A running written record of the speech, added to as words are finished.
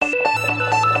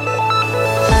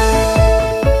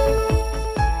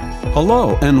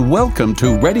Hello and welcome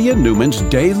to Reddy and Newman's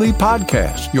Daily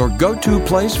Podcast, your go-to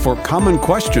place for common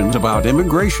questions about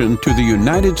immigration to the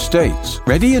United States.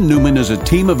 Reddy and Newman is a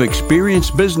team of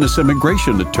experienced business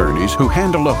immigration attorneys who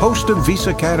handle a host of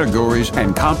visa categories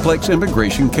and complex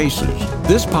immigration cases.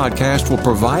 This podcast will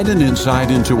provide an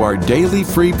insight into our daily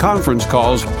free conference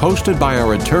calls hosted by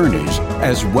our attorneys,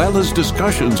 as well as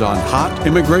discussions on hot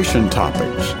immigration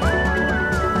topics.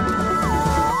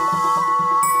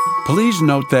 Please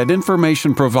note that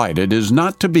information provided is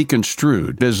not to be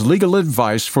construed as legal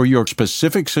advice for your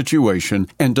specific situation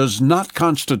and does not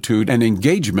constitute an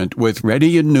engagement with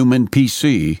Reddy and Newman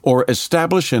PC or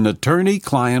establish an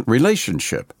attorney-client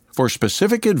relationship. For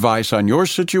specific advice on your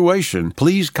situation,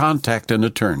 please contact an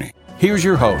attorney. Here's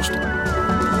your host.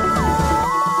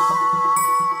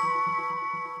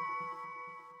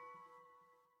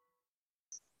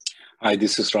 Hi,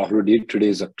 this is Rahul Reddy. Today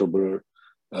is October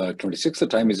 26th. The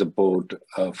time is about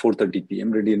 4:30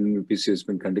 p.m. Reddy and Newman PC has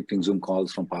been conducting Zoom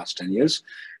calls from past 10 years.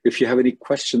 If you have any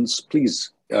questions,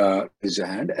 please raise your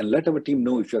hand and let our team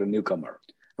know if you're a newcomer.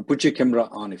 Put your camera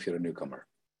on if you're a newcomer.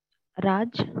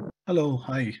 Raj. Hello,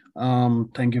 hi.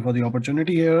 Thank you for the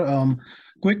opportunity here.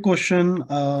 Quick question.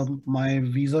 My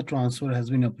visa transfer has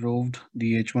been approved,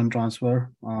 the H-1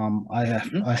 transfer. I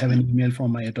have an email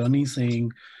from my attorney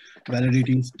saying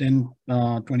validity is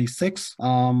 10/26.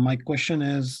 My question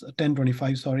is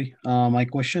 10/25. Sorry. My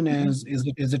question is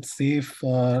it safe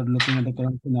looking at the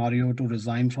current scenario to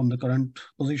resign from the current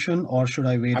position, or should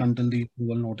I wait until the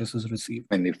approval notice is received?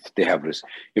 And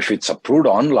if it's approved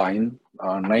online,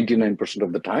 99%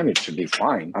 of the time it should be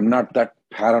fine. I'm not that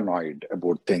paranoid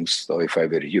about things, though, if I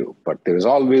were you. But there is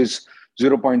always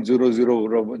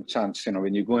 0.001 chance.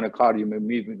 When you go in a car, you may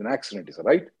meet with an accident, is that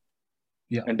right?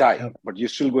 Yeah. And die, Yep. but you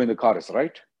still go in the car, is that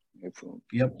right?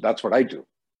 Yep. That's what I do.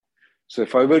 So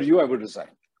if I were you, I would resign.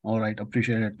 All right.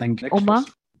 Appreciate it. Thank you. Next Uma.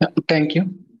 person. Thank you.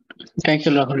 Thank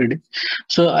you, Rahul Reddy.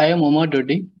 So I am Uma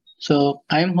Doddi. So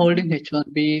I am holding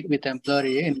H-1B with employer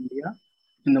A in India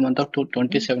in the month of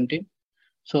 2017.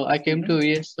 So I came to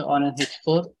US on an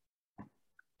H4.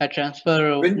 I transfer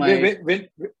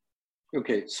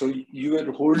Okay, so you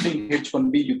were holding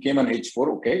H-1B, you came on H-4,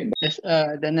 okay? Yes,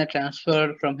 then I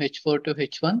transferred from H4 to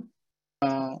H1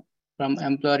 from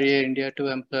employer A India to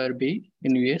employer B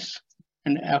in US.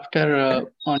 And after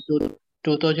on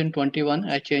 2021,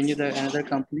 I changed another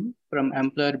company from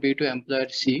employer B to employer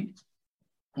C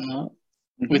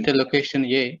with a location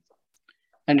A,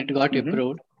 and it got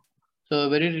approved. So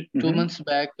 2 months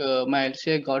back, my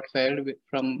LCA got filed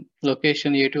from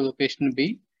location A to location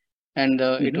B. And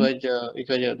it was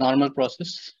a normal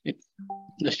process.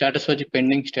 The status was a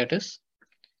pending status.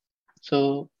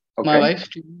 So my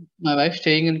wife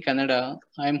staying in Canada.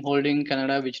 I'm holding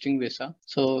Canada visiting visa.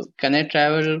 So can I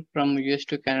travel from US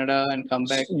to Canada and come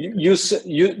back? You said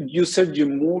you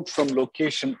moved from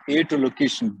location A to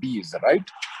location B, is that right?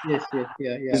 Yes,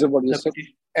 yeah. Is that what you said?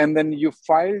 And then you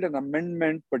filed an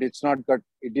amendment, but it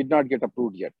did not get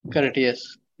approved yet. Correct.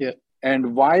 Yes. Yeah.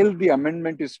 And while the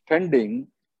amendment is pending,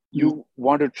 you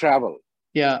want to travel.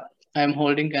 Yeah, I'm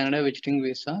holding Canada visiting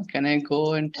visa. Can I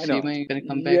go and can I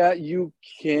come back? Yeah, you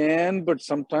can, but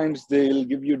sometimes they'll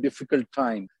give you a difficult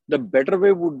time. The better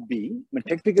way would be,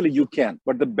 technically you can,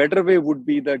 but the better way would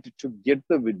be that to get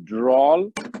the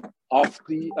withdrawal of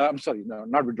the,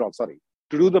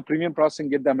 to do the premium processing,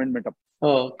 get the amendment up.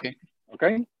 Oh, okay.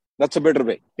 Okay, that's a better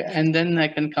way. And then I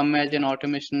can come as an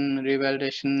automation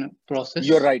revalidation process.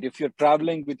 You're right. If you're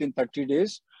traveling within 30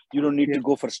 days, you don't need to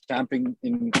go for stamping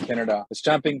in Canada,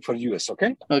 stamping for US,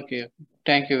 okay? Okay.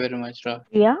 Thank you very much, Rahul.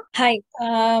 Yeah. Hi,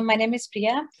 my name is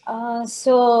Priya.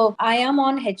 So I am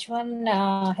on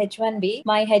H1B.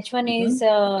 My H1 is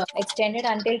extended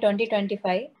until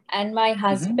 2025, and my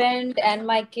husband and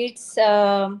my kids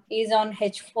is on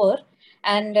H4.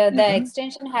 And the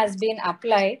extension has been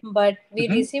applied, but we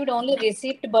received only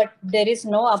receipt, but there is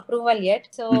no approval yet.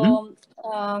 So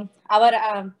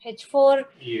our H4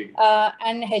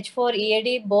 and H4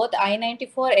 EAD, both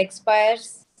I-94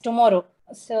 expires tomorrow.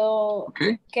 So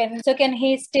can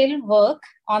he still work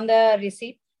on the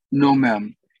receipt? No,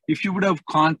 ma'am. If you would have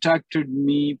contacted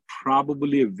me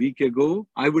probably a week ago,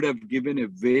 I would have given a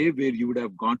way where you would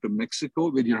have gone to Mexico,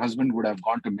 where your husband would have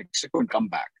gone to Mexico and come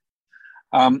back.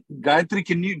 Gayatri,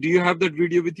 do you have that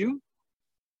video with you?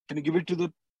 Can you give it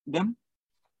to them?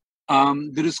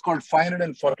 There is called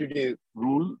 540-day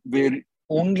rule, where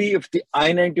only if the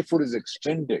I-94 is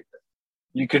extended,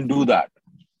 you can do that.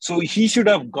 So he should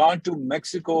have gone to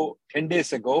Mexico 10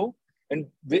 days ago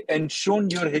and shown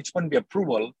your H-1B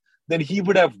approval. Then he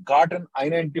would have gotten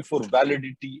I-94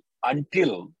 validity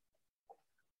until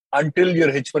your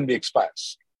H-1B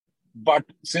expires. But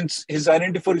since his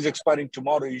I-94 is expiring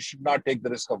tomorrow, you should not take the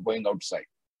risk of going outside.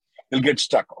 He'll get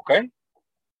stuck, okay?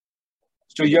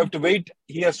 So you have to wait.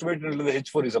 He has to wait until the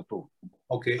H4 is approved.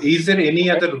 Okay. Is there any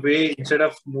other way instead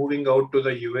of moving out to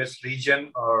the US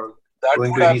region or that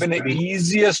going would to have any been the city?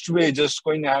 easiest way? Just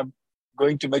going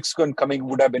to Mexico and coming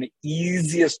would have been the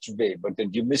easiest way, but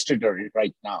then you missed it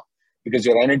right now because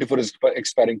your I-94 is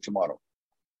expiring tomorrow.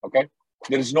 Okay?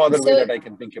 There is no other way that I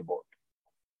can think about.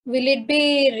 Will it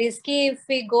be risky if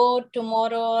we go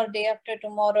tomorrow or day after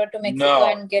tomorrow to Mexico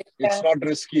and get... it's not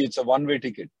risky. It's a one-way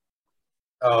ticket.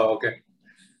 Oh, okay.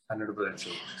 100%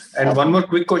 sure. And one more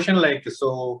quick question, like,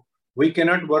 so we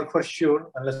cannot work for sure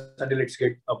until it's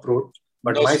get approved.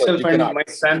 But No, myself sir, and cannot. my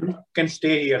son can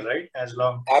stay here, right? As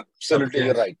long. Absolutely, Okay.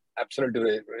 you're right.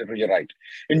 Absolutely, you're right.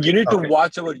 And you need to Okay.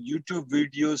 watch our YouTube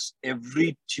videos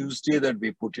every Tuesday that we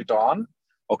put it on,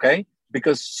 okay?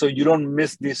 Because so you don't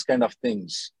miss these kind of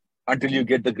things until you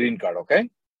get the green card, okay?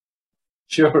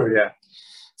 Sure, yeah.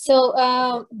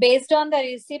 So based on the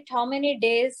receipt, how many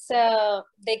days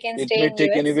they can It stay may in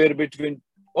take US? anywhere between,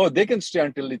 they can stay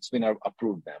until it's been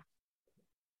approved, ma'am.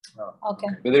 Oh, Okay.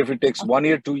 Whether if it takes 1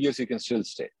 year, 2 years, you can still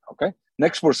stay, okay?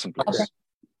 Next person, please.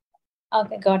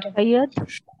 Okay, got it.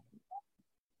 Sayed?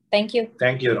 Thank you.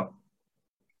 Thank you.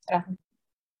 Rahul.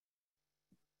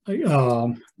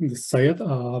 Hi, this is Syed.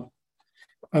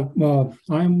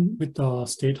 I'm with the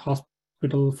state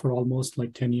hospital for almost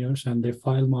like 10 years, and they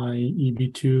filed my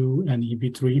EB2 and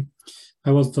EB3.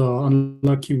 I was the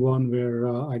unlucky one where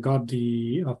I got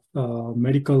the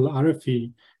medical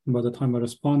RFE. And by the time I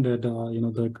responded,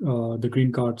 the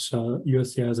green cards,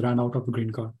 USA has ran out of the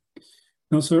green card.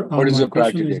 Now, sir, What is my your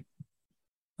question priority is,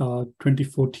 date?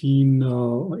 2014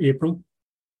 April.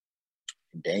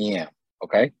 Damn,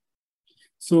 okay.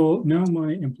 So now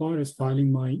my employer is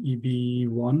filing my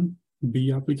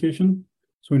EB1B application.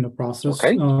 So in the process,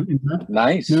 Okay. in that.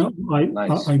 Nice. Now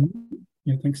Nice.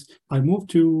 yeah, thanks. I moved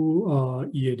to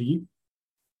EAD,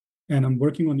 and I'm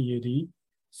working on EAD.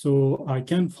 So I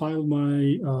can file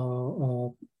my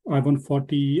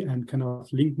I-140 and kind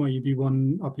of link my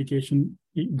EB1 application.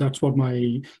 That's what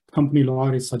my company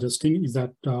lawyer is suggesting. Is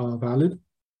that valid?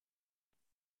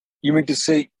 You mean to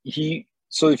say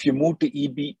so if you move to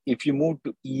EAD,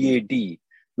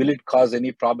 will it cause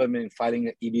any problem in filing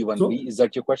an EB1B? So- Is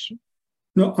that your question?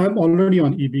 No, I'm already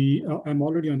on EB. I'm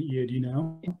already on EAD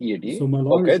now. EAD? So my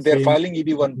lawyer Okay, is they're saying- filing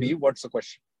EB1B. What's the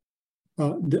question?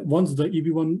 Once the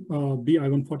EB1B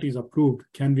I-140 is approved,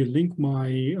 can we link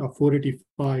my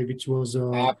 485, which was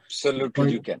Absolutely,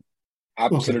 right. you can.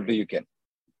 Absolutely, you can.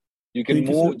 You can Thank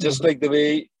you, move sir. just like the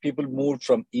way people moved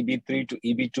from EB3 to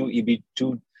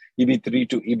EB2, EB3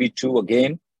 to EB2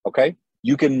 again. Okay,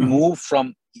 you can move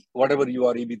from whatever you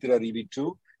are, EB3 or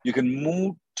EB2. You can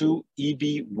move to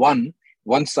EB1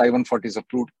 once I-140 is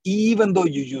approved, even though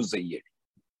you use the EAD.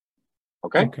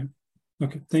 Okay.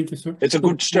 Okay. Thank you, sir. It's a So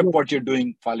good step follow-up- what you're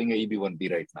doing, filing a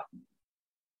EB1B right now.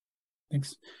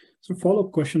 Thanks. So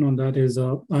follow-up question on that is,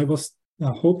 I was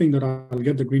hoping that I'll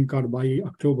get the green card by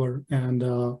October, and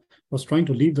was trying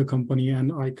to leave the company,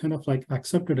 and I kind of like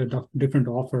accepted a different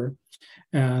offer.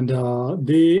 And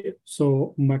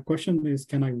so my question is,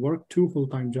 can I work 2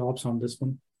 full-time jobs on this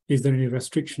one? Is there any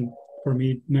restriction for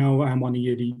me now I'm on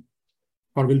EAD?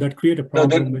 Or will that create a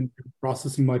problem when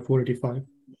processing my 485?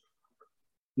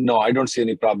 No, I don't see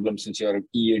any problem. Since you're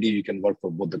EAD, you can work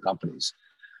for both the companies.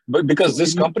 But because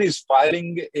this company is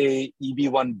filing a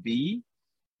EB1B,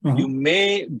 you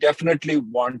may definitely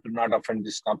want to not offend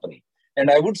this company. And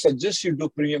I would suggest you do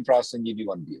premium processing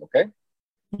EB1B, okay?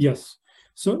 Yes.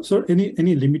 So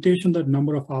any limitation that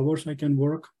number of hours I can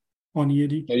work on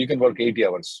EAD? No, you can work 80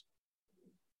 hours.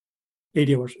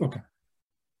 80 hours, okay.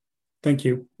 Thank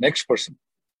you. Next person.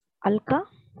 Alka?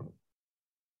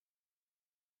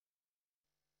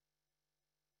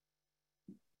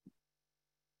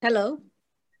 Hello.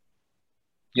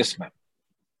 Yes, ma'am.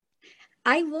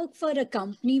 I work for a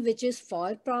company which is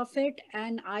for profit,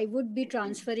 and I would be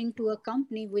transferring to a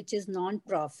company which is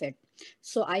non-profit.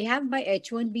 So I have my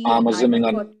H1B. I'm and assuming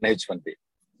on I-140. H1B.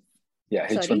 Yeah,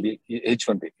 Sorry?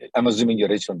 H1B. I'm assuming you're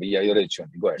H1B. Yeah, you're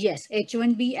H1B. Go ahead. Yes,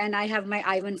 H1B, and I have my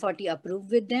I-140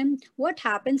 approved with them. What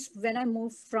happens when I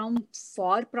move from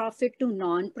for-profit to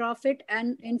non-profit,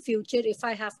 and in future, if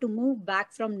I have to move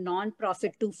back from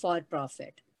non-profit to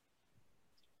for-profit?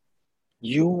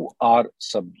 You are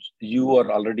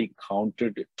already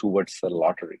counted towards the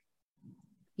lottery.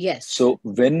 Yes. So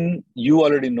when you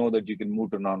already know that you can move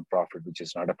to non-profit, which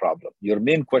is not a problem, your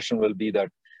main question will be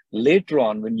that later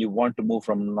on, when you want to move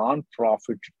from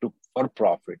non-profit to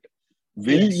for-profit,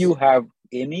 will Yes. you have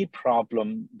any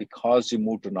problem because you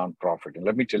move to non-profit? And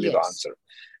let me tell you the Yes. answer.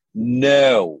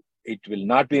 No, it will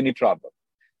not be any problem.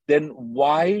 Then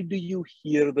why do you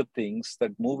hear the things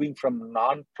that moving from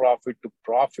non-profit to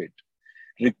profit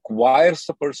requires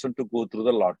a person to go through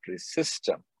the lottery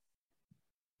system?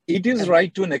 It is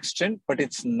right to an extent, but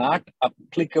it's not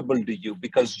applicable to you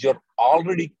because you're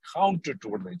already counted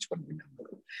toward the H-1B number.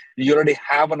 You already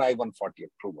have an I-140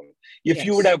 approval. If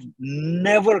you would have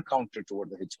never counted toward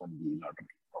the H-1B lottery,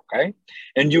 okay,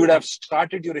 and you would have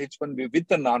started your H-1B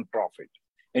with a non-profit,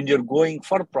 and you're going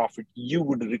for profit, you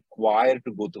would require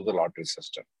to go through the lottery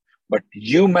system. But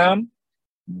you, ma'am,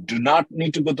 do not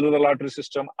need to go through the lottery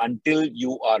system until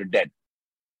you are dead.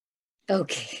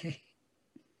 Okay.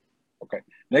 Okay.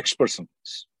 Next person,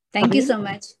 please. Thank you so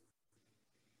much.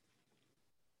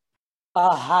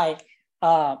 Hi.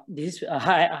 Hi,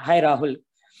 Rahul.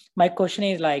 My question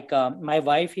is like, my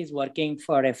wife is working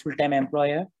for a full-time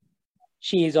employer.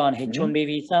 She is on H-1B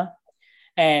visa,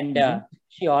 and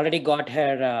she already got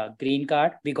her green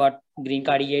card. We got green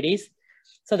card EADs.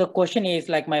 So the question is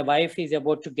like, my wife is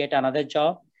about to get another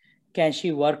job. Can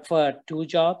she work for 2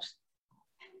 jobs?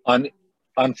 On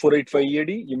 485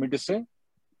 EAD, you mean to say?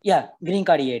 Yeah, green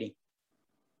card EAD.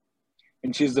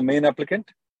 And she's the main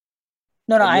applicant?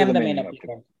 No, I am the main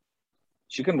applicant.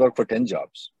 She can work for 10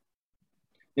 jobs.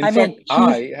 In I fact, mean,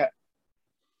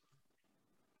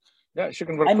 she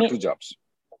can work for 2 jobs.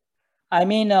 I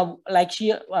mean, like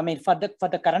for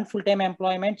the current full-time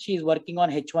employment, she is working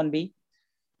on H-1B.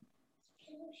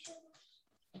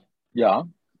 Yeah.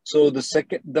 So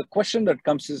the question that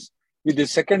comes is, with the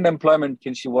second employment,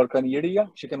 can she work on EAD? Yeah,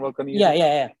 she can work on EAD.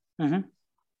 Yeah. Mm-hmm.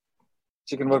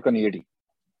 She can work on EAD.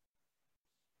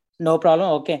 No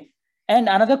problem. Okay. And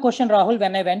another question, Rahul,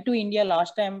 when I went to India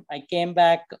last time, I came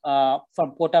back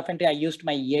from port of entry, I used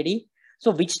my EAD.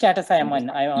 So which status I am in?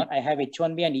 I have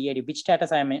H-1B and EAD. Which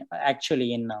status I am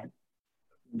actually in now?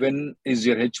 When is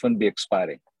your H-1B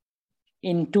expiring?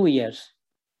 In 2 years.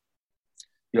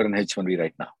 You're in H-1B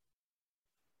right now.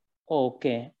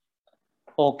 Okay.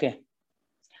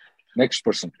 Next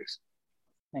person, please.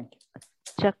 Thank you.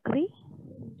 Chakri?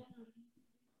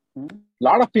 A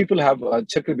lot of people have,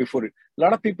 Chakri before it, a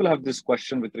lot of people have this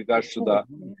question with regards to the,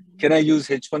 can I use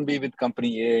H-1B with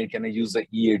company A? Can I use the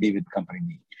EAD with company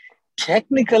B?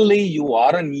 Technically, you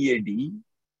are an EAD,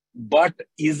 but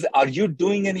are you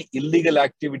doing any illegal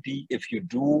activity if you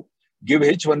do give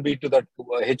H-1B to that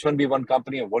H-1B1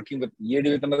 company and working with EAD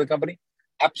with another company?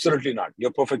 Absolutely not.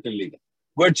 You're perfectly legal.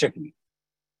 Go ahead, Chakri.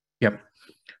 Yep.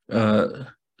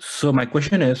 So my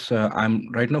question is,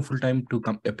 I'm right now full-time to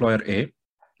employer A,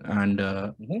 and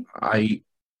I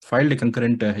filed a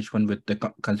concurrent H1 with the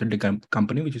consulting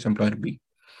company, which is employer B.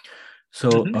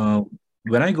 So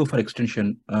when I go for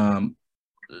extension,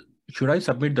 should I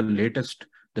submit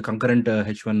the concurrent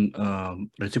H1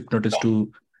 receipt notice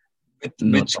to? With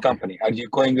which company? Are you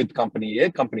going with company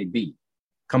A, company B?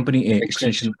 Company A,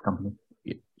 extension company.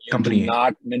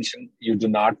 You do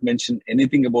not mention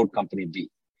anything about company B.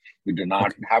 You do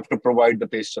not have to provide the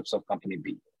pay stubs of company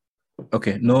B.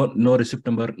 Okay, no receipt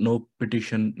number, no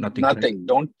petition, nothing. Nothing. Right?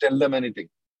 Don't tell them anything.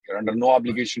 You're under no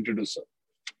obligation to do so.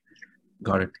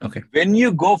 Got it. Okay. When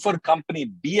you go for company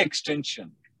B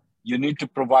extension, you need to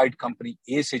provide company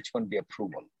A's H-1B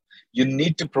approval. You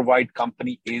need to provide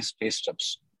company A's pay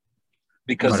stubs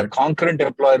because the concurrent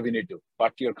employer we need to.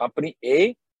 But your company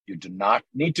A, you do not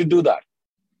need to do that.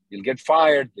 You'll get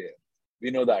fired there.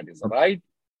 We know that. Is that right?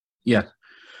 Yeah.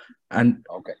 And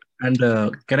okay. And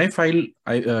can I file 2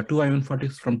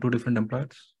 I-140s from 2 different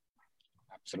employers?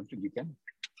 Absolutely, you can.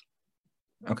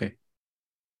 Okay.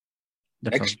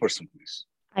 Next person, please.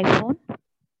 iPhone.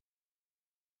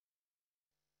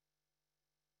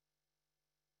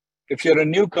 If you're a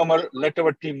newcomer, let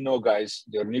our team know, guys.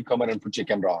 You're a newcomer and put your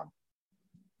camera on.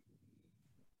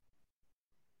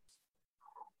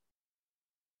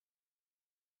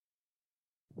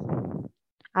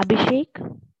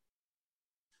 Abhishek.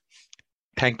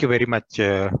 Thank you very much,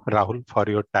 Rahul, for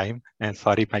your time. And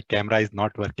sorry, my camera is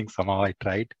not working. Somehow I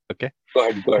tried. Okay. Go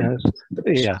ahead.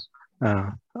 Yeah.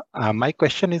 My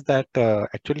question is that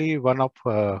actually one of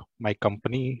my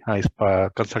company,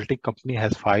 consulting company,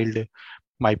 has filed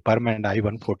my perm and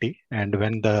I-140, and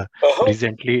when the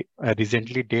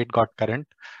recently date got current,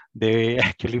 they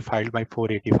actually filed my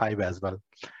 485 as well.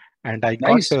 And I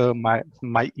got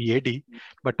my EAD,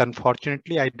 but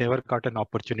unfortunately, I never got an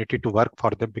opportunity to work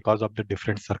for them because of the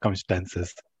different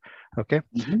circumstances. Okay.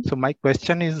 So my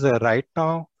question is right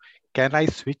now, can I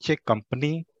switch a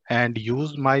company and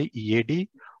use my EAD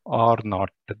or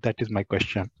not? That is my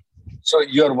question. So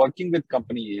you're working with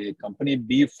company A, company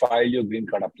B file your green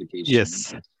card application.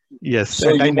 Yes. So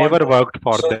and I never worked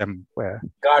for them.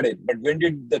 Got it. But when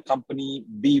did the company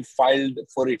B filed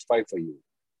 485 for you?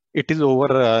 It is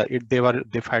over.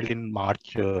 They filed in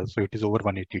March, so it is over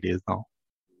 180 days now.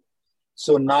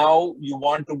 So now you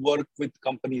want to work with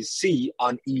company C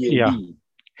on EAD. Yeah.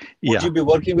 Would you be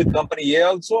working with company A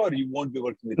also, or you won't be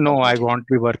working with? No, I A? won't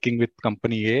be working with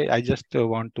company A. I just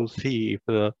want to see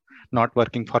if not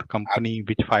working for company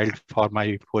which filed for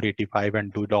my 485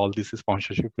 and do all this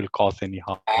sponsorship will cause any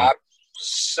harm.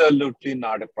 Absolutely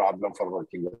not a problem for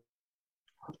working with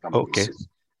company Okay. C.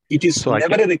 It is So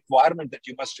never a requirement that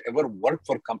you must ever work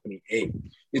for company A.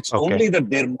 It's only that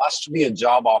there must be a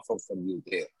job offer for you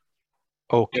there.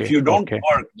 Okay. If you don't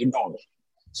work, you don't.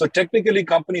 So technically,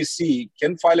 company C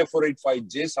can file a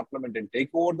 485J supplement and take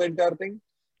over the entire thing.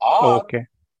 Or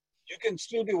you can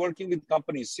still be working with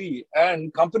company C,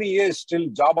 and company A still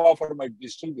job offer might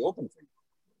still be open for you.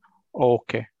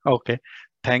 Okay. Okay.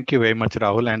 Thank you very much,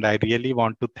 Rahul. And I really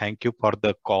want to thank you for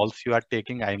the calls you are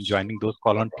taking. I am joining those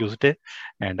calls on Tuesday,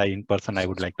 and in person, I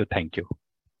would like to thank you.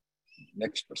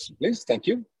 Next person, please. Thank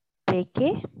you.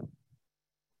 JK.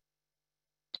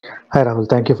 Hi, Rahul.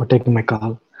 Thank you for taking my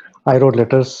call. I wrote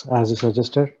letters as you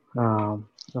suggested for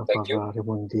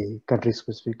removing the country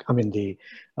specific, counting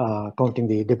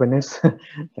the dependents.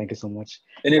 Thank you so much.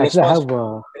 Any response?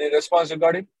 Any response you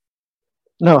got it?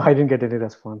 No, I didn't get any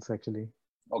response actually.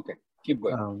 Okay, keep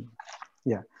going.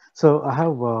 Yeah. So I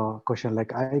have a question.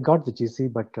 Like I got the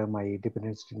GC, but my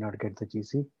dependents did not get the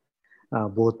GC.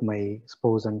 Both my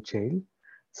spouse and child.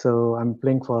 So I'm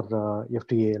applying for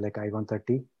FTA like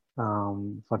I-130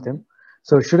 for them.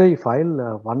 So should I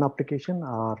file one application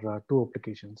or two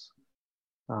applications?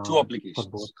 Two applications.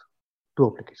 For both. Two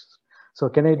applications. So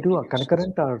can I do a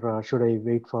concurrent, or should I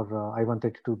wait for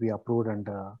I-130 to be approved and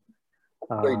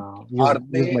use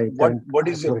my what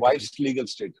is your wife's legal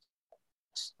status?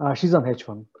 She's on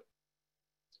H1.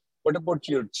 What about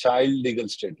your child legal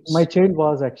status? My child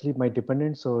was actually my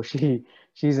dependent, so she's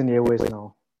in AOS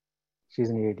now.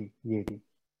 She's in EAD.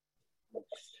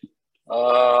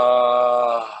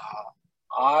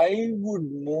 I would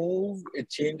move a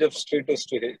change of status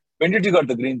to him. When did you got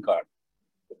the green card?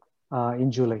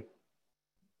 In July.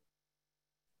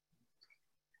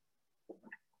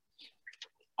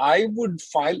 I would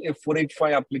file a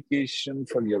 485 application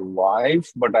for your wife,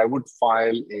 but I would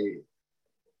file a.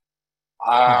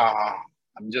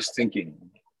 I'm just thinking.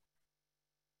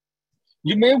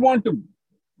 You may want to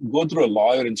go through a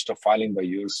lawyer instead of filing by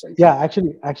yourself. Yeah,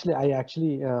 actually, I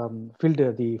filled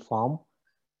the form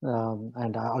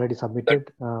and I already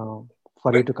submitted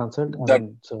for you to consult.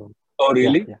 Oh,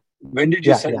 really? Yeah. When did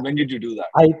you send? When did you do that?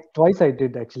 Twice I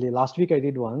did actually. Last week I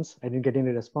did once. I didn't get any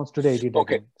response. Today I did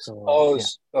again. So,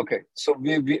 okay. So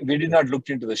we did not look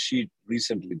into the sheet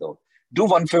recently though. Do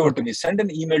one favor to me. Send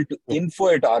an email to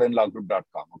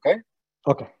info@rnlawgroup.com. Okay.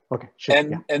 Okay. Sure.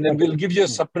 And then we'll give you a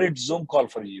separate Zoom call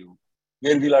for you,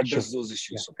 where we'll address those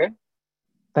issues. Okay.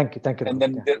 Thank you. And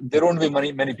then there won't be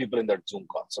many people in that Zoom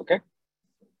calls. Okay.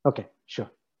 Okay.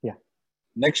 Sure. Yeah.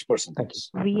 Next person. Thank you.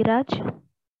 Viraj.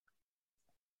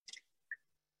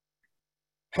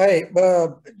 Hi,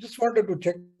 just wanted to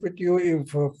check with you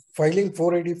if filing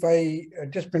 485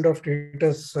 adjustment of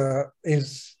status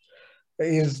is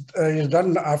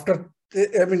done after.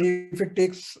 I mean, if it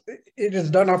is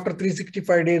done after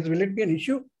 365 days, will it be an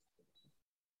issue?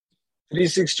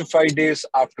 365 days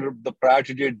after the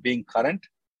priority date being current?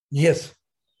 Yes.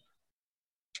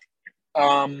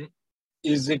 There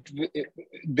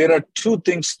are two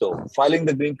things though: filing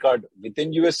the green card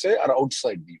within USA or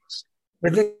outside the US.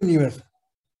 Within the US.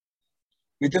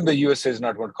 Within the USA is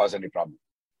not going to cause any problem.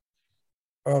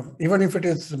 Even if it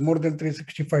is more than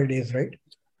 365 days, right?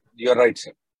 You're right,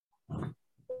 sir.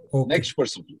 Okay. Next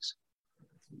person, please.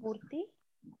 Murthy.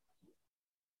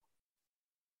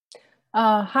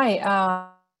 Hi,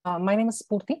 my name is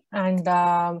Purti, and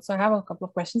so I have a couple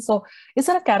of questions. So, is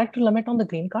there a character limit on the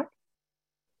green card?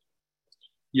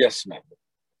 Yes, ma'am.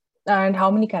 And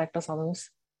how many characters are those?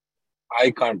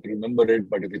 I can't remember it,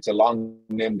 but if it's a long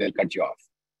name, they'll cut you off.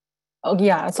 Oh,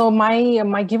 yeah. So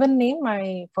my given name,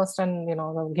 my first and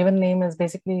the given name is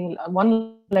basically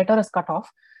one letter is cut off,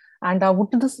 and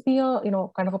would this be a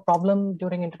kind of a problem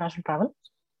during international travel?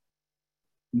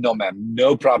 No, ma'am,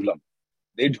 no problem.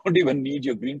 They don't even need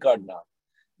your green card now.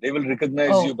 They will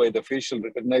recognize you by the facial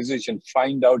recognition,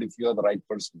 find out if you are the right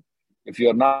person. If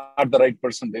you are not the right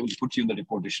person, they will put you in the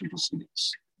deportation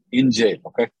proceedings in jail.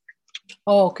 Okay.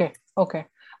 Oh, okay.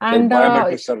 And their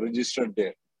biometrics are registered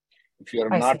there. If you are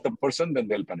not the person, then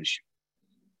they'll punish you.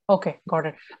 Okay, got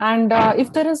it. And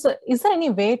if there is there any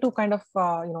way to kind of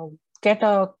get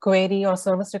a query or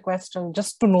service request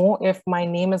just to know if my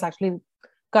name is actually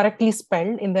correctly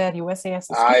spelled in their USAS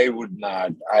system? I would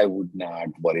not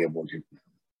worry about it.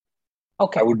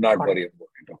 Okay. I would not worry about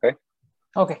it. Okay.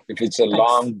 Okay. If it's a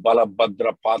long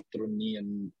Balabhadra Patruni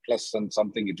and plus and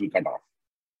something, it will cut off.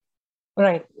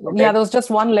 Right. Okay? Yeah, there was just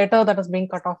one letter that was being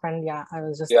cut off, and yeah, I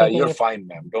was just. Yeah, you're fine,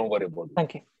 ma'am. Don't worry about it.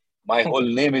 Thank you. My whole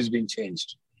name is being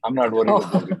changed. I'm not worried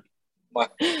about it.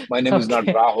 My name is not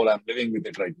Rahul. I'm living with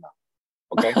it right now.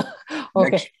 Okay. Okay.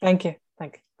 Next. Thank you.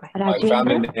 Thank you. Bye. My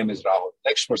family name is Rahul.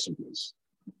 Next person, please.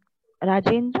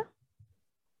 Rajendra.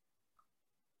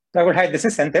 Rahul, hi. This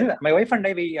is Senthil. My wife and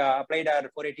I, we applied our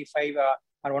 485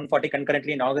 or 140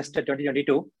 concurrently in August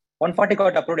 2022. 140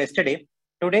 got approved yesterday.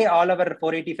 Today, all our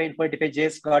 485 and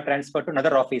 485Js got transferred to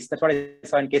another office. That's what I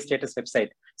saw in case status website.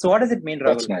 So what does it mean, Rahul?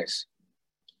 That's nice.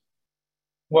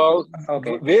 Well,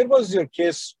 where was your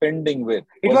case pending with?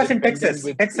 It was in Texas.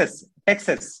 Texas.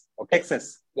 Okay.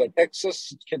 Texas. Yeah,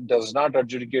 Texas does not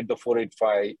adjudicate the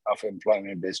 485 of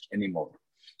employment-based anymore.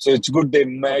 So it's good they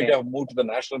might have moved to the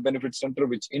National Benefit Center,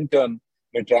 which in turn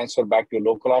may transfer back to a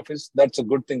local office. That's a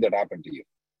good thing that happened to you.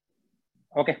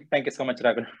 Okay. Thank you so much,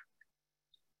 Rahul.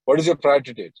 What is your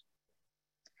priority date?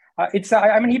 I'm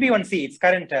an EB1C. It's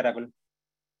current, Rahul.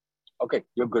 Okay,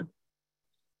 you're good.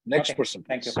 Next person,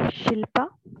 please. Thank you. Shilpa.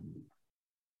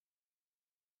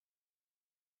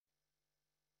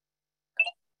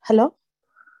 Hello.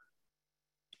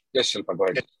 Yes, Shilpa, go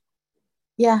ahead.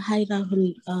 Yeah, hi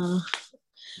Rahul.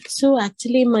 So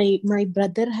actually, my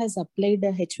brother has applied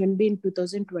a H1B in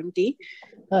 2020.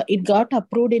 It got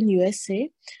approved in USA,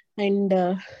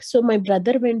 and so my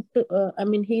brother went to.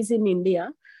 He's in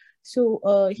India,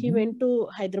 so he went to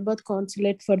Hyderabad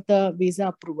consulate for the visa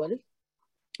approval.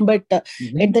 But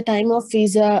at the time of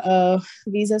visa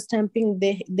stamping,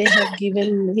 they have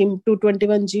given him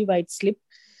 221G white slip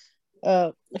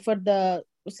for the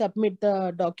submit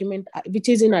the document, which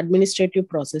is in administrative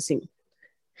processing.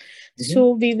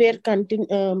 So we were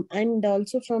and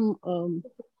also from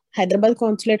Hyderabad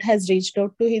consulate has reached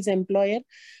out to his employer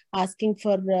asking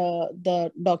for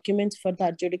the documents for the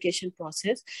adjudication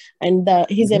process, and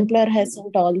his employer has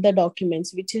sent all the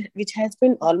documents, which has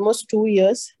been almost 2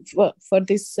 years for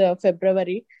this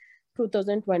February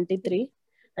 2023,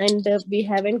 and we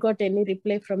haven't got any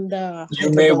reply from the.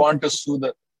 You may want to sue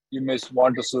the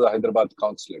Hyderabad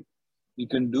consulate. You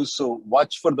can do so.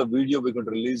 Watch for the video we're going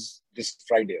to release this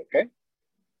Friday. Okay.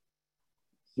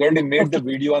 We already made the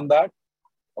video on that.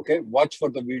 Okay. Watch for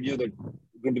the video that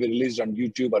going to be released on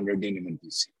YouTube under Newman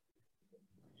PC.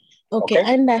 Okay,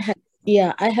 and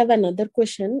I have another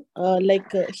question.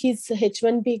 His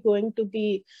H1B going to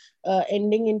be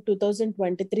ending in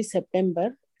 2023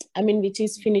 September. Which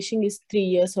is finishing his 3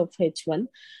 years of H1.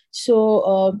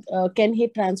 So can he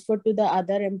transfer to the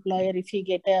other employer if he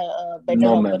get a better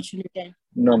opportunity?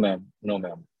 No, ma'am.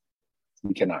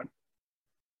 You cannot.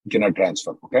 You cannot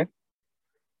transfer. Okay.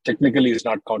 Technically, it's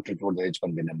not counted toward the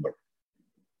H1B number.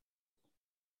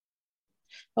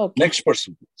 Okay. Next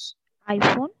person, please.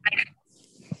 iPhone.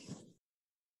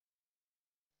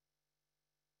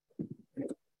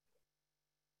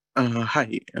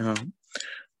 Hi.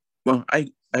 Well,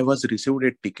 I was received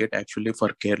a ticket actually for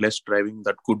careless driving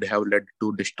that could have led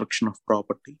to destruction of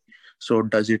property. So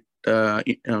does it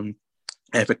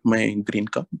affect my green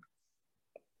card?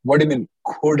 What do you mean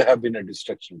could have been a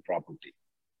destruction of property?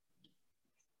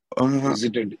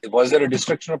 Was there a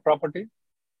destruction of property?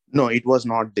 No, it was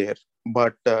not there.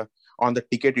 But on the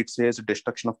ticket, it says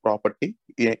destruction of property.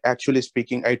 Actually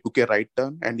speaking, I took a right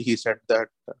turn and he said that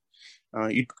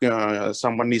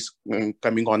someone is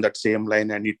coming on that same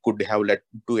line and it could have led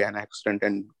to an accident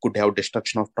and could have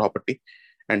destruction of property.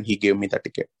 And he gave me the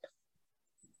ticket.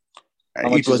 How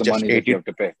much it was is the just money that you have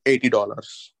to pay?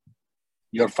 $80.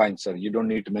 You're fine, sir. You don't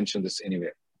need to mention this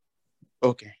anywhere.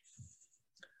 Okay.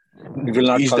 It will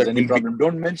not cause any problem.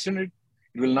 Don't mention it.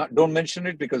 Don't mention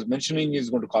it because mentioning is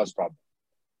going to cause problem.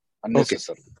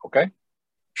 Unnecessarily. Okay?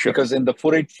 Sure. Because in the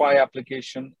 485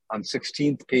 application on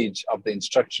 16th page of the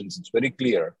instructions, it's very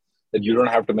clear that you don't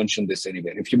have to mention this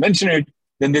anywhere. If you mention it,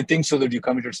 then they think so that you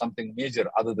committed something major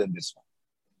other than this one.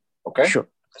 Okay? Sure.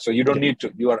 So you don't need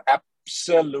to. You are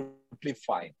absolutely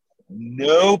fine.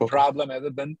 No problem other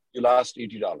than you lost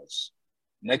 $80.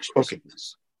 Next person,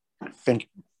 please. Thank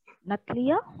you.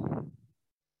 Natliya.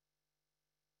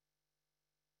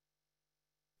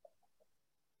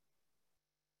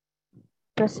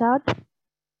 Prasad.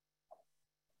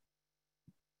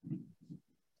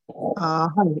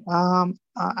 Hi.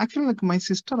 Actually, my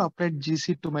sister applied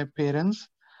GC to my parents.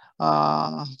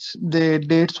 The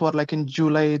dates were in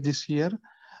July this year,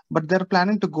 but they're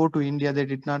planning to go to India. They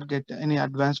did not get any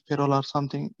advance payroll or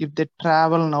something. If they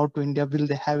travel now to India, will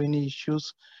they have any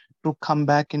issues to come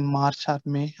back in March or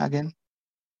May again?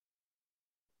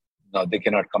 No, they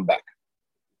cannot come back.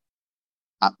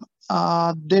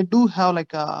 they do have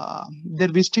like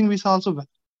their visiting visa also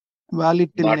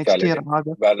valid till Not next valid year. anymore.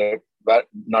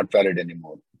 Not valid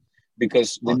anymore.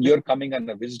 Because when you're coming on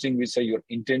a visiting visa, your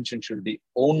intention should be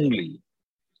only,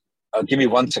 give me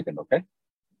 1 second, okay?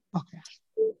 Okay.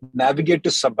 Navigate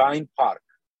to Sabine Park.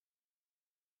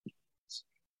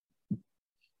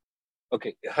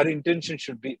 Okay, her intention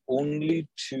should be only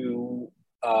to,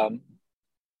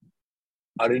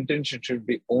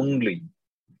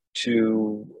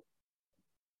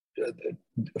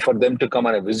 for them to come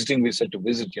on a visiting visa to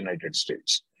visit United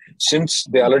States. Since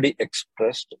they already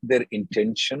expressed their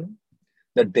intention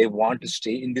that they want to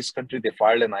stay in this country, they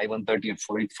filed an I-130 and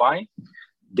 485,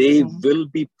 they will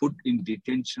be put in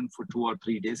detention for 2 or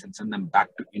 3 days and send them back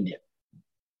to India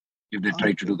if they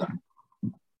try to do that.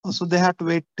 So they have to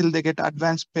wait till they get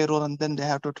advanced payroll and then they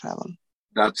have to travel.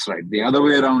 That's right. The other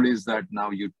way around is that now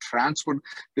you transfer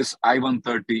this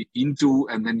I-130 into,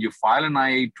 and then you file an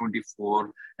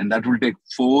I-824, and that will take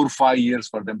 4 or 5 years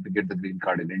for them to get the green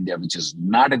card in India, which is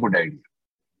not a good idea.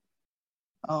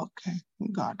 Okay,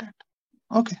 got it.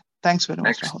 Okay, thanks very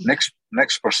much, Rahul.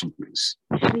 Next person, please.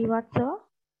 Srivatsa.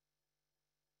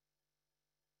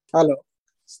 Hello.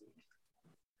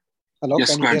 Hello,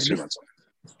 Yes, can go you ahead, hear me? Srivatsa.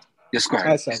 Yes, go ahead.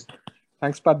 Hi, sir.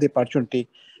 Thanks for the opportunity.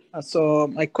 So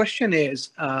my question is,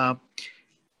 for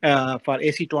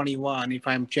AC21, if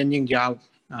I'm changing job,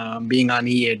 being on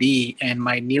EAD, and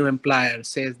my new employer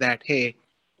says that, hey,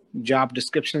 job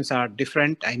descriptions are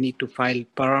different, I need to file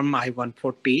perm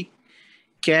I-140,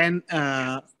 can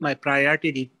my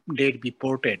priority date be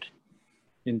ported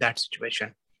in that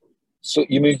situation? So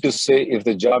you mean to say if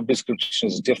the job description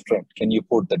is different, can you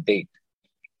put the date?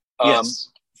 Yes.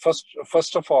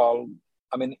 First of all,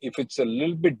 I mean, if it's a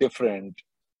little bit different,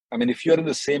 I mean, if you're in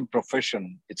the same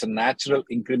profession, it's a natural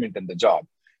increment in the job.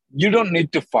 You don't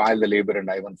need to file the labor and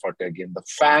I-140 again. The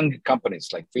FANG companies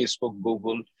like Facebook,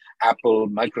 Google, Apple,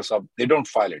 Microsoft, they don't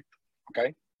file it,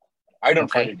 okay? I don't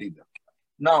file it either.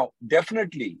 Now,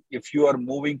 definitely, if you are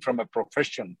moving from a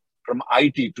profession, from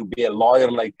IT to be a lawyer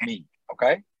like me,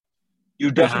 okay?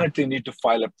 You definitely need to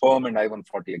file a perm and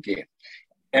I-140 again.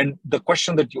 And the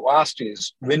question that you asked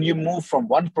is, when you move from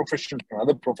one profession to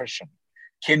another profession,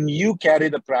 can you carry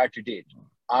the priority date?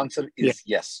 Answer is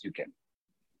yes, you can.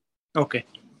 Okay.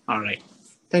 All right.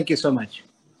 Thank you so much.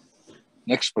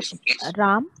 Next person, please.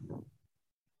 Ram.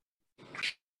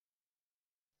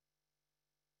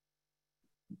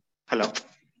 Hello.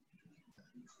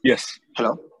 Yes.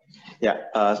 Hello. Yeah.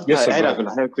 Yes, hi, sir, Rahul.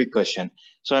 I have a quick question.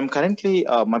 So I'm currently,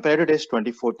 my period is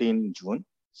 2014 June.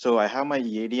 So I have my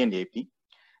EAD and AP.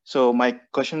 So my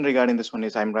question regarding this one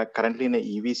is I'm currently in the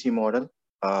EVC model,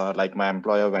 like my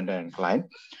employer, vendor, and client.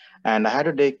 And I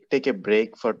had to take a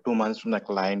break for 2 months from the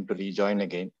client to rejoin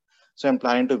again. So I'm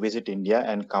planning to visit India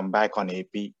and come back on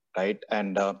AP, right?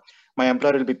 And my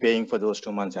employer will be paying for those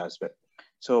 2 months as well.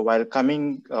 So while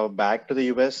coming back to the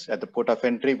US at the port of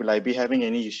entry, will I be having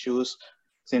any issues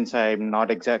since I'm not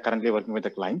currently working with the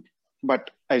client,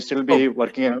 but I still be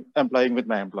working, employing with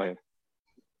my employer?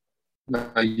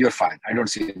 You're fine. I don't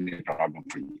see any problem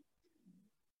for you.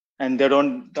 And they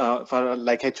don't, for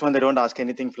like H1, they don't ask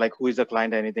anything like who is the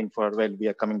client, anything for, well, we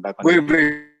are coming back on.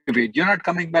 Wait. You're not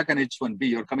coming back on H1B.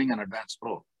 You're coming on Advanced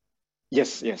Pro.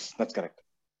 Yes, that's correct.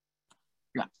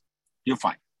 Yeah, you're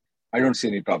fine. I don't see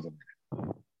any problem.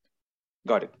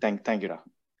 Got it. Thank you, Rahul.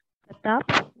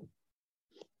 Pratap.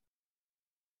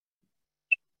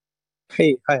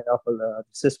 Hi, Rahul.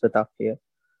 This is Pratap here.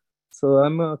 So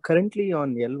I'm currently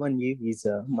on L1A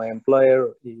visa. My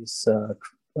employer is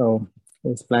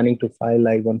planning to file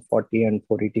I-140 and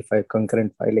 485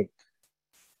 concurrent filing.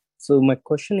 So my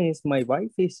question is, my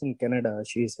wife is in Canada.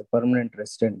 She is a permanent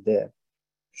resident there.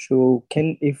 So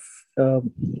can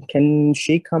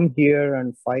she come here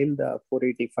and file the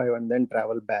 485 and then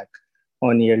travel back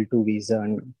on L2 visa?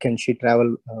 And can she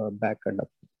travel back and up?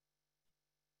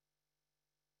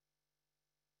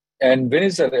 And when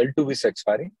is the L2 visa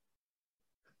expiring?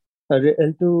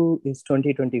 L2 is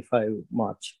 2025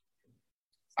 March.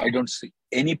 I don't see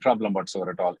any problem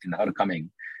whatsoever at all in her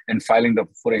coming and filing the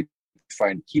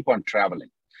 485 and keep on traveling.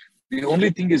 The only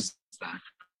thing is that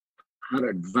her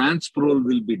advance parole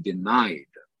will be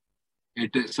denied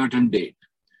at a certain date.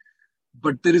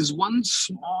 But there is one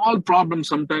small problem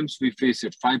sometimes we face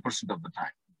it 5% of the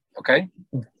time, okay?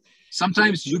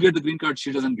 Sometimes you get the green card,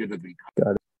 she doesn't get the green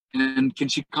card. And can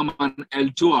she come on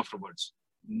L2 afterwards?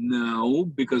 No,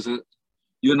 because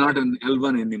you're not an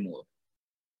L1 anymore.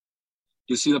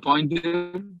 You see the point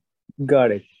there?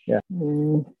 Got it. Yeah.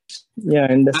 Yeah,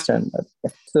 I understand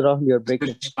that. So Rahul, you're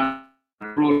breaking.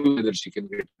 Whether she can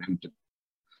get Hampton.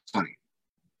 Sorry.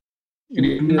 Can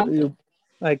you hear me now?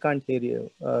 I can't hear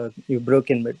you. You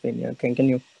broke in between. Yeah. Can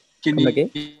you Can come you again?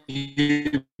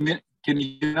 hear me? Can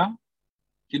you hear now?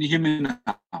 Can you hear me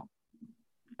now?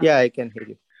 Yeah, I can hear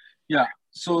you. Yeah.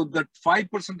 So that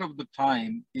 5% of the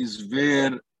time is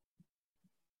where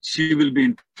she will be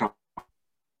in trouble.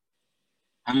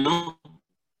 Hello?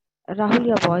 Rahul,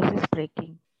 your voice is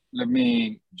breaking. Let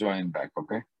me join back,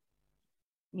 okay?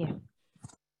 Yeah.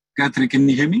 Gayatri, can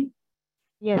you hear me?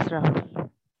 Yes, Rahul.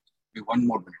 Wait, one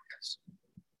more minute, guys.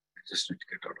 I just need to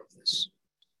get out of this.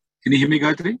 Can you hear me,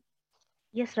 Gayatri?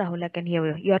 Yes, Rahul, I can hear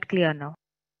you. You are clear now.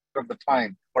 Of the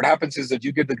time, what happens is that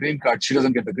you get the green card, she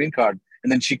doesn't get the green card,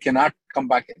 and then she cannot come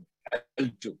back in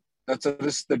L2. That's a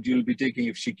risk that you'll be taking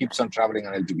if she keeps on traveling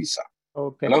on L2 visa.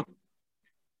 Okay. Hello?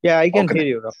 Yeah, I can Okay. hear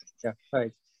you, Rahul. Yeah,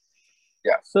 right.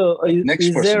 Yeah. So Next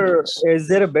is person, there please. is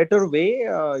there a better way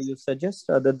you suggest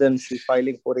other than she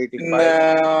filing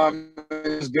 485?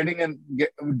 Is getting in,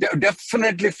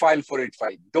 definitely file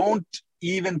 485. Don't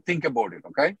even think about it,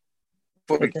 okay?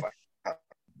 485. Okay.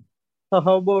 So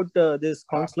how about this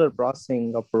consular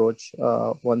processing approach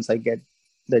once I get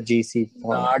the GC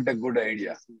form? Not a good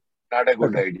idea. Not a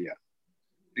good Okay. idea.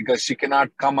 Because she cannot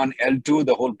come on L2,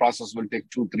 the whole process will take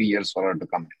 2-3 years for her to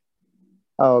come in.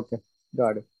 Oh, okay.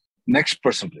 Got it. Next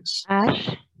person, please.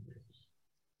 Ash?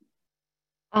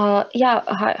 Hi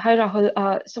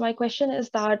Rahul. So my question is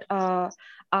that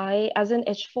I, as an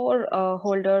H4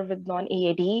 holder with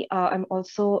non-EAD, I'm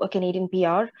also a Canadian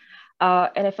PR.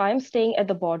 And if I'm staying at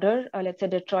the border, let's say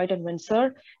Detroit and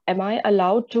Windsor, am I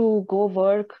allowed to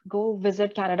go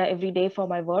visit Canada every day for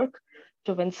my work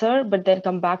to Windsor, but then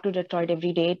come back to Detroit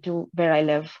every day to where I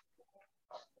live?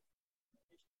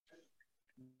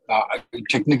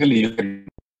 Technically, you can.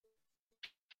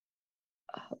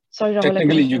 Sorry, Rahul.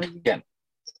 Technically, you can.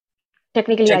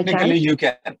 Technically, I can? Technically, you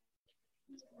can.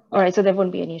 All right, so there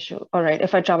won't be any issue. All right,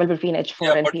 if I travel between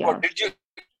H4 and PR.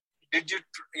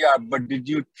 But did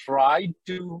you try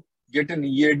to get an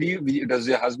EAD? Does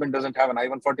your husband doesn't have an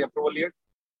I-140 approval yet?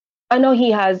 No,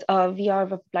 he has. We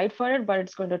have applied for it, but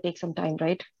it's going to take some time,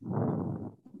 right?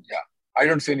 Yeah, I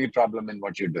don't see any problem in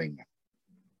what you're doing now.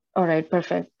 All right,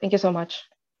 perfect. Thank you so much.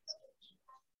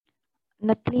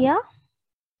 Nataliya?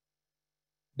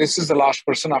 This is the last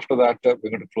person. After that, we're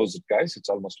going to close it, guys. It's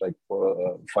almost like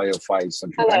 5:05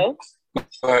 Central Hello. Time.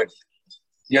 Go ahead.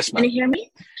 Yes, ma'am. Can you hear me?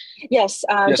 Yes.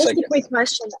 Yes, just I a can. quick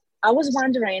question. I was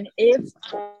wondering if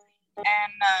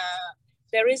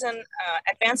there is an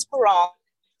advance parole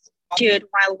issued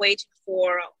while waiting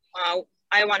for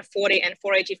I-140 and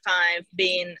 485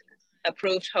 being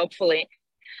approved, hopefully.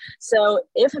 So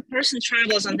if a person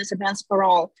travels on this advance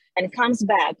parole and comes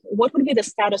back, what would be the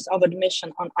status of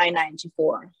admission on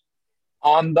I-94?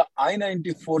 On the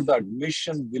I-94, the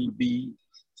admission will be,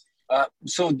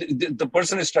 so the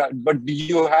person is, but do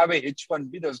you have a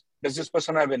H-1B? Does this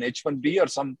person have an H-1B or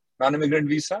some non-immigrant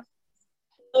visa?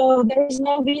 So there is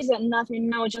no visa, nothing,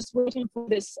 no, just waiting for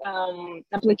this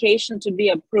application to be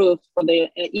approved for the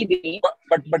EB.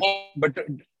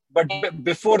 But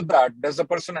before that, does the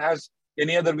person has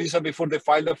any other visa before they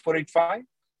file the 485?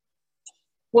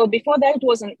 Well, before that, it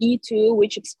was an E2,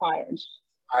 which expired.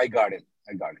 I got it.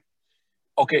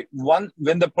 Okay, when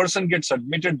the person gets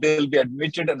admitted, they'll be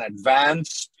admitted an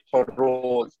advance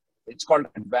parole. It's called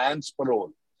advance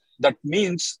parole. That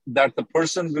means that the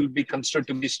person will be considered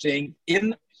to be staying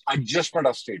in adjustment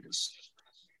of status.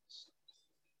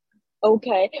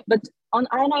 Okay, but on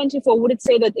I-94, would it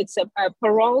say that it's a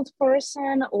paroled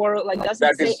person, or like does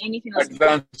it say anything else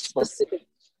specific?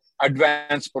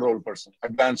 Advance parole person.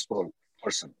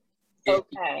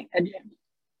 Okay.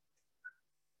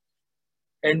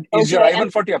 And is your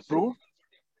I-140 approved?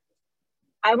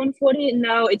 I-140,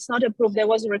 no, it's not approved. There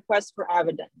was a request for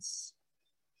evidence.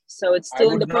 So it's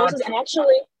still in the process. And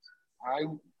actually,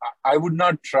 I would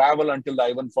not travel until the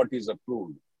I-140 is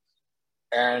approved.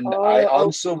 And I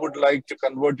also would like to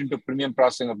convert into premium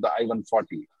processing of the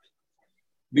I-140.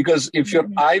 Because if your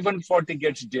I-140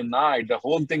 gets denied, the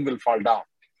whole thing will fall down.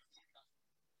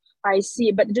 I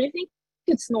see. But do you think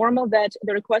it's normal that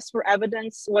the request for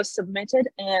evidence was submitted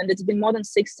and it's been more than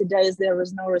 60 days, there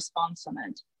was no response on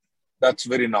it? That's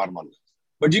very normal.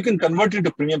 But you can convert it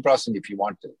to premium processing if you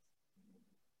want to.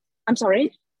 I'm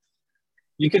sorry?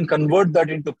 You can convert that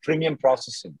into premium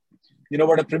processing. You know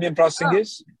what a premium processing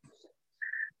is?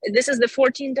 This is the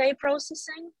 14-day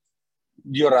processing?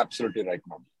 You're absolutely right,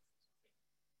 Mom.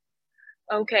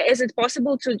 Okay. Is it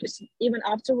possible to just even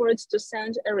afterwards to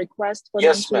send a request for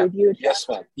them to review it? Yes,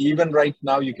 ma'am. Even right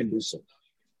now, you can do so.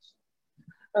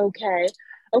 Okay.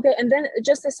 Okay. And then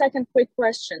just a second quick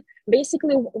question.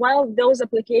 Basically, while those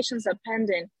applications are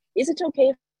pending, is it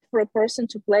okay for a person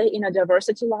to play in a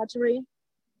diversity lottery?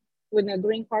 with a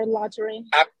green card lottery?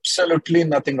 Absolutely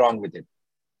nothing wrong with it.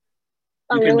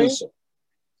 Oh, You can really? do so.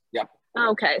 Yeah.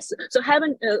 Okay, so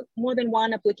having more than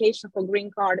one application for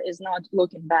green card is not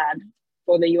looking bad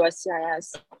for the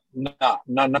USCIS. No,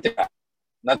 nothing bad.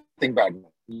 Nothing bad.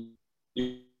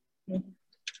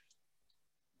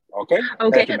 Okay.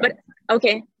 Okay, Thank you, but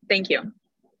okay, thank you.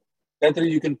 Gayatri,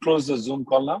 you can close the Zoom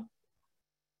call now.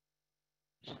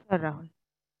 Sure, Rahul.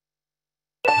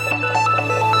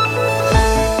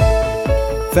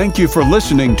 Thank you for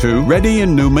listening to Reddy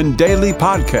and Newman Daily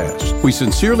Podcast. We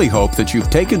sincerely hope that you've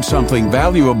taken something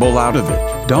valuable out of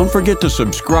it. Don't forget to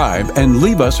subscribe and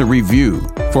leave us a review.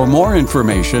 For more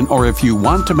information or if you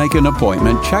want to make an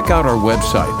appointment, check out our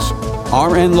websites,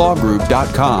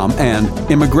 rnlawgroup.com and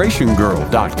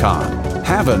immigrationgirl.com.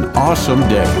 Have an awesome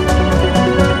day.